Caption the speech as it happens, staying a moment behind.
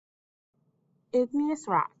Igneous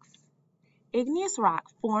rocks. Igneous rock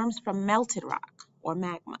forms from melted rock, or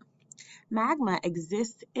magma. Magma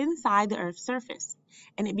exists inside the Earth's surface,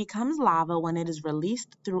 and it becomes lava when it is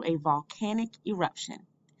released through a volcanic eruption.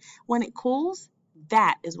 When it cools,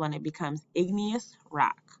 that is when it becomes igneous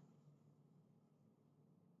rock.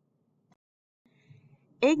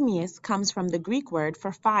 Igneous comes from the Greek word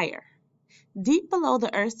for fire. Deep below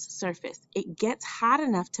the Earth's surface, it gets hot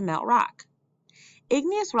enough to melt rock.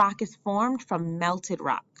 Igneous rock is formed from melted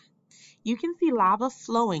rock. You can see lava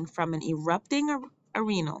flowing from an erupting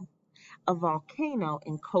arenal, a volcano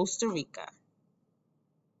in Costa Rica.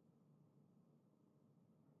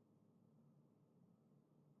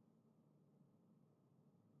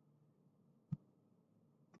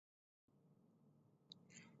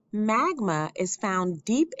 Magma is found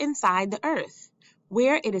deep inside the Earth,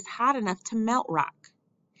 where it is hot enough to melt rock.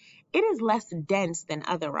 It is less dense than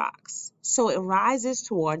other rocks, so it rises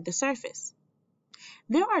toward the surface.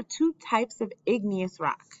 There are two types of igneous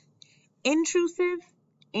rock, intrusive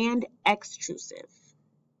and extrusive.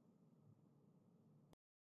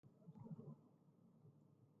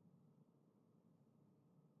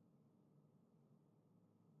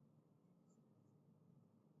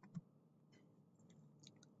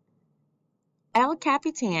 El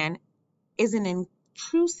Capitan is an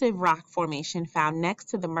intrusive rock formation found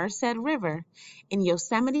next to the Merced River in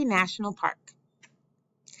Yosemite National Park.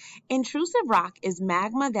 Intrusive rock is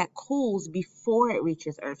magma that cools before it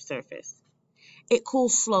reaches Earth's surface. It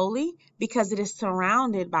cools slowly because it is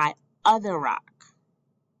surrounded by other rock.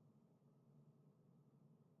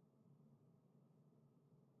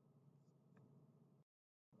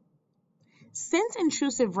 Since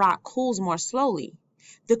intrusive rock cools more slowly,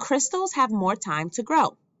 the crystals have more time to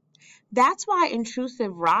grow. That's why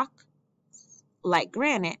intrusive rock, like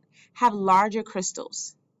granite, have larger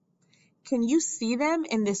crystals. Can you see them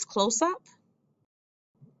in this close-up?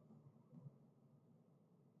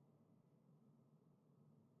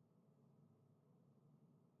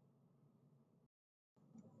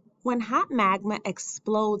 When hot magma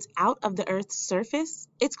explodes out of the Earth's surface,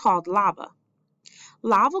 it's called lava.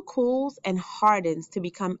 Lava cools and hardens to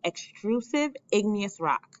become extrusive igneous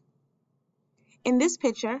rock. In this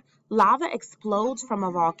picture, lava explodes from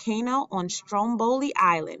a volcano on Stromboli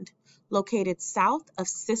Island, located south of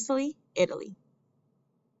Sicily, Italy.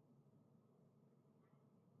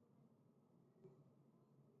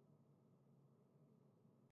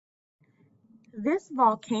 This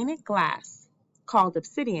volcanic glass, called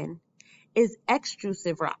obsidian, is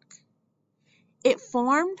extrusive rock. It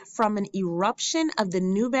formed from an eruption of the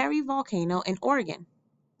Newberry volcano in Oregon.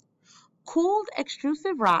 Cooled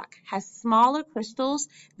extrusive rock has smaller crystals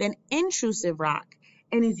than intrusive rock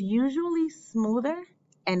and is usually smoother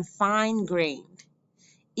and fine-grained,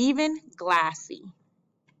 even glassy.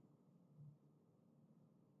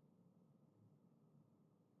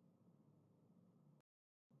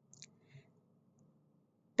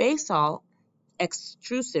 Basalt,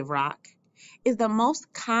 extrusive rock, is the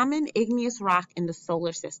most common igneous rock in the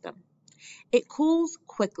solar system. It cools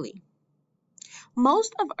quickly.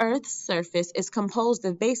 Most of Earth's surface is composed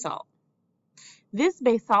of basalt. This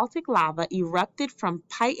basaltic lava erupted from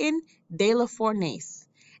Piton de la Fournaise,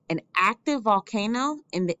 an active volcano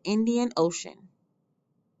in the Indian Ocean.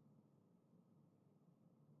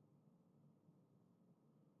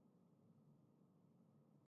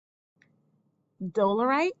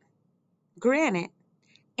 Dolerite, granite,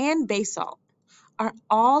 and basalt are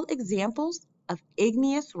all examples of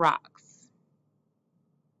igneous rock.